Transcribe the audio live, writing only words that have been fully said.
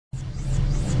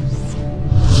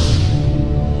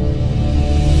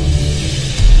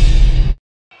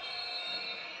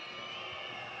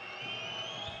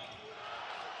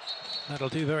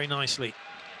That'll do very nicely.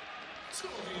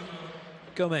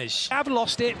 Gómez have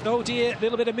lost it. Oh dear, a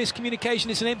little bit of miscommunication.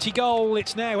 It's an empty goal.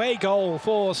 It's now a goal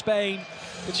for Spain.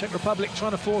 The Czech Republic trying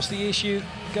to force the issue,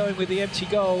 going with the empty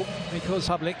goal because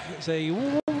Public is a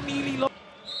nearly lost.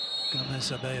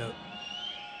 Gómez Abeo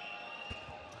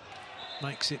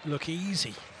makes it look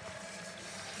easy.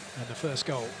 And the first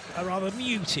goal, a rather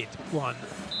muted one,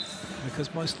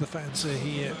 because most of the fans are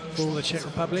here for the Czech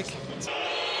Republic.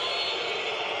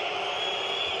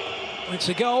 It's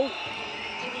a goal.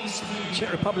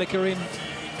 Czech Republic are in.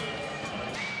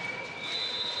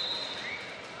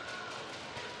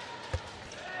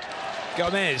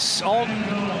 Gómez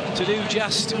on to do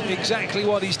just exactly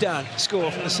what he's done.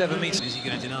 Score from the 7 meters. Is he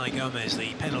going to deny Gómez,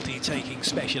 the penalty-taking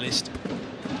specialist?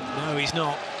 No, he's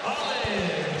not.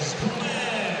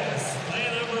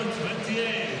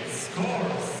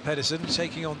 Pedersen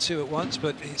taking on 2 at once,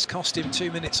 but it's cost him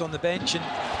 2 minutes on the bench, and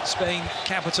Spain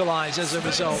capitalise as a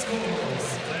result.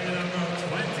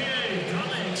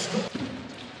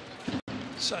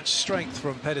 Such strength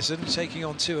from Pedersen, taking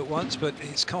on 2 at once, but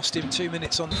it's cost him 2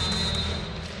 minutes on.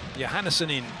 Johannes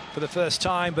in for the first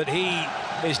time, but he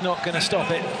is not going to stop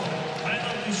it.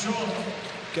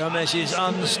 Gómez is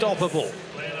unstoppable.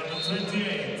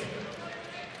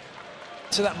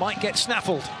 So that might get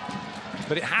snaffled,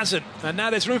 but it hasn't. And now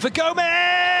there's room for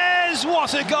Gómez!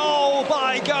 What a goal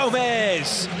by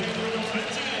Gómez!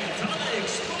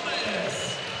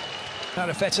 Out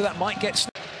of Feta, that might get snaffled.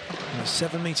 A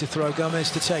 7-meter throw,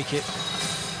 Gómez to take it.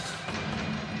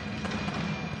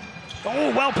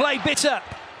 Oh, well played, Bitter,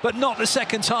 but not the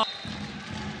second time.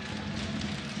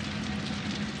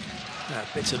 Now,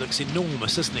 Bitter looks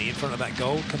enormous, doesn't he, in front of that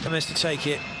goal. Gómez to take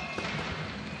it.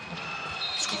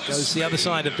 Goes the other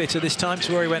side of Bitter this time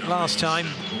to where he went last time.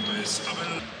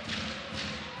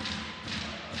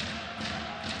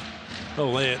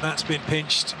 Oh, yeah, that's been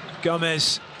pinched.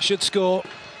 Gómez should score.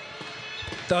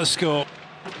 Does score.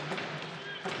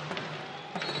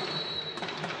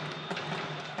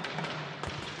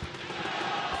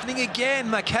 Again,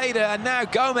 Makeda, and now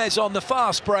Gómez on the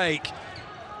fast break.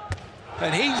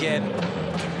 And he again.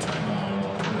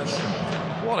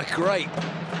 What a great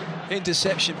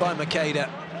interception by Makeda.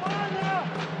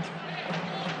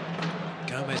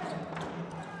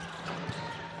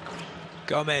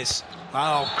 Gómez.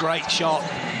 Oh, great shot.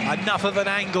 Enough of an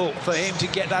angle for him to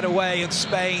get that away, and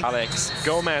Spain. Aleix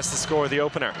Gómez to score the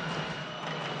opener.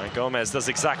 And Gómez does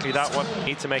exactly that one.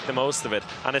 Need to make the most of it.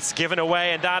 And it's given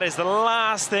away, and that is the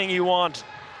last thing you want.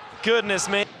 Goodness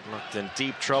me. Looked in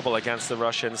deep trouble against the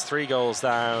Russians. 3 goals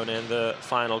down in the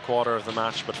final quarter of the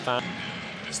match, but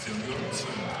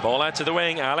ball out to the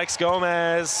wing, Aleix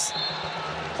Gómez.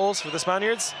 Goals for the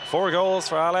Spaniards, 4 goals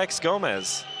for Aleix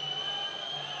Gómez.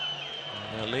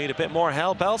 They'll need a bit more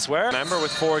help elsewhere. Remember,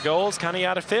 with 4 goals, can he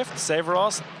add a 5th?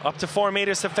 Severos up to 4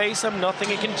 meters to face him, nothing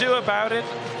he can do about it.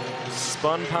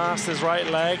 Spun past his right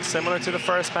leg, similar to the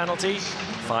first penalty.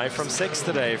 5 from 6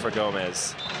 today for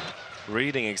Gómez.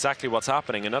 Reading exactly what's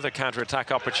happening. Another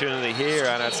counter-attack opportunity here,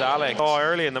 and it's Aleix. Oh,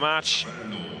 early in the match,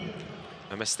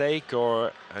 a mistake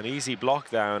or an easy block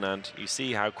down, and you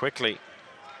see how quickly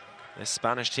this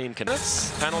Spanish team can.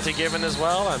 Penalty given as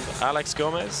well, and Aleix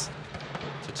Gómez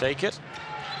to take it.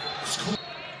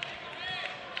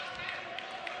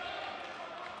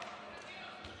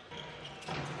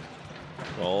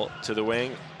 Ball to the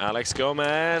wing, Aleix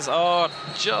Gómez. Oh,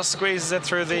 just squeezes it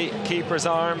through the keeper's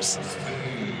arms.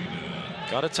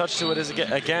 Got a touch to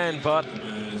it again, but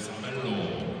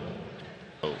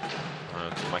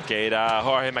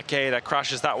Jorge Makeda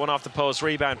crashes that one off the post.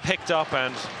 Rebound picked up,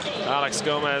 and Aleix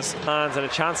Gómez hands, and a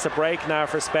chance to break now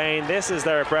for Spain. This is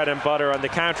their bread and butter on the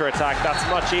counter-attack. That's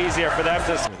much easier for them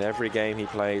to. With every game he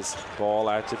plays, ball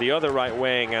out to the other right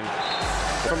wing, and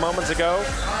from moments ago,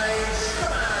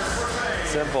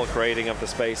 simple creating of the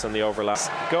space on the overlap.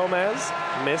 Gómez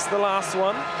missed the last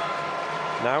one.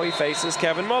 Now he faces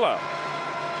Kevin Muller.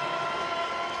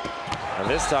 And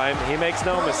this time he makes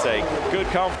no mistake. Good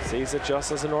confidence. Sees it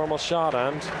just as a normal shot,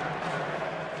 and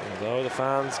although the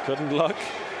fans couldn't look,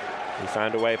 he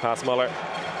found a way past Muller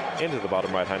into the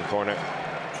bottom right-hand corner.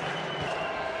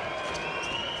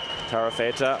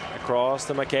 Tarafeta across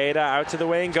to Makeda, out to the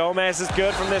wing. Gómez is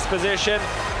good from this position,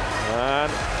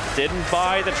 and didn't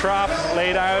buy the trap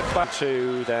laid out by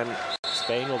 2. Then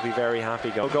Spain will be very happy.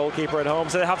 Goalkeeper at home,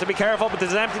 so they have to be careful, but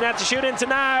there's an empty net to shoot into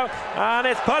now, and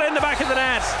it's put in the back of the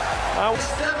net.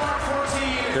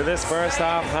 To this first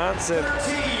half, Hansen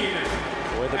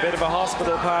with a bit of a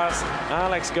hospital pass.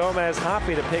 Aleix Gómez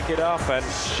happy to pick it up, and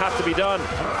had to be done.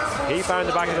 He found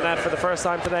the back of the net for the first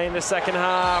time today in the second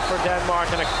half for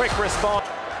Denmark, and a quick response.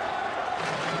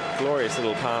 Glorious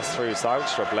little pass through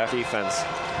Saugstrup, left defense.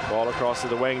 Ball across to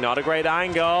the wing, not a great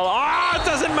angle. Oh, it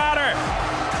doesn't matter!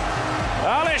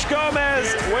 Aleix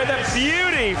Gómez with a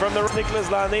beauty from the Nicolas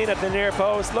Landin at the near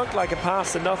post. Looked like a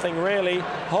pass to nothing, really.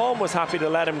 Holm was happy to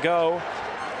let him go.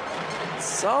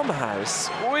 Somehow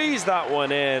squeezed that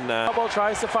one in. Double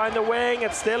tries to find the wing.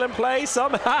 It's still in play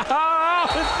somehow.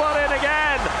 It's put in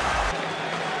again.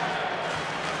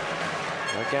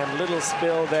 Again, little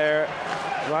spill there.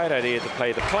 Right idea to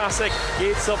play the classic.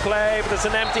 Gietzel play, but there's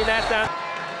an empty net down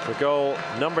for goal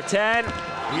number 10.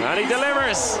 And he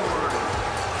delivers.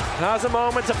 Has a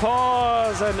moment to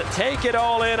pause and take it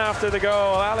all in after the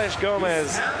goal. Aleix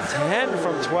Gómez, 10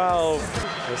 from 12.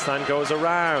 This time goes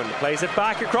around, plays it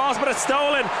back across, but it's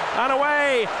stolen. And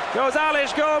away goes Aleix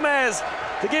Gómez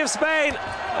to give Spain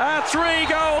a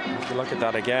 3-goal. If you look at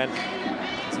that again,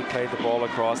 as he played the ball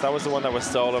across, that was the one that was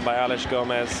stolen by Aleix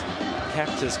Gómez.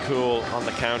 Kept his cool on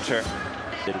the counter.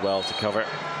 Did well to cover.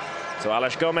 So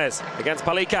Aleix Gómez against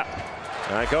Palika.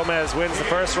 Gómez wins the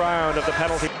first round of the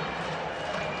penalty.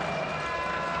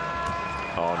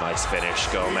 Oh, nice finish,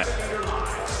 Gómez.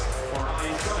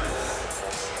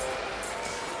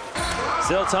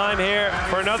 Still time here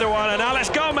for another one, and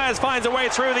Aleix Gómez finds a way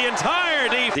through the entire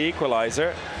deep. The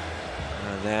equalizer.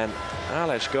 And then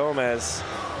Aleix Gómez,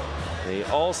 the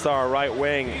all-star right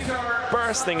wing,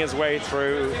 bursting his way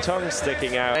through, tongue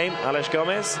sticking out. Aleix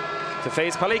Gómez to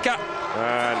face Palika,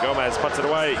 and Gómez puts it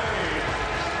away.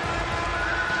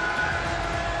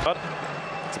 But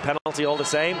it's a penalty all the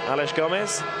same. Aleix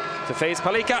Gómez to face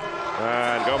Palika,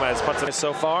 and Gómez puts it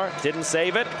so far. Didn't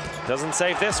save it, doesn't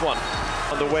save this one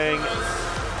on the wing,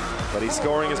 but he's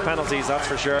scoring his penalties, that's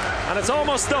for sure. And it's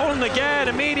almost stolen again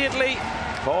immediately.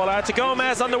 Ball out to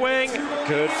Gómez on the wing.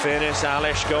 Good finish,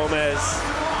 Aleix Gómez.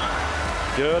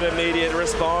 Good immediate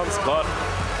response, but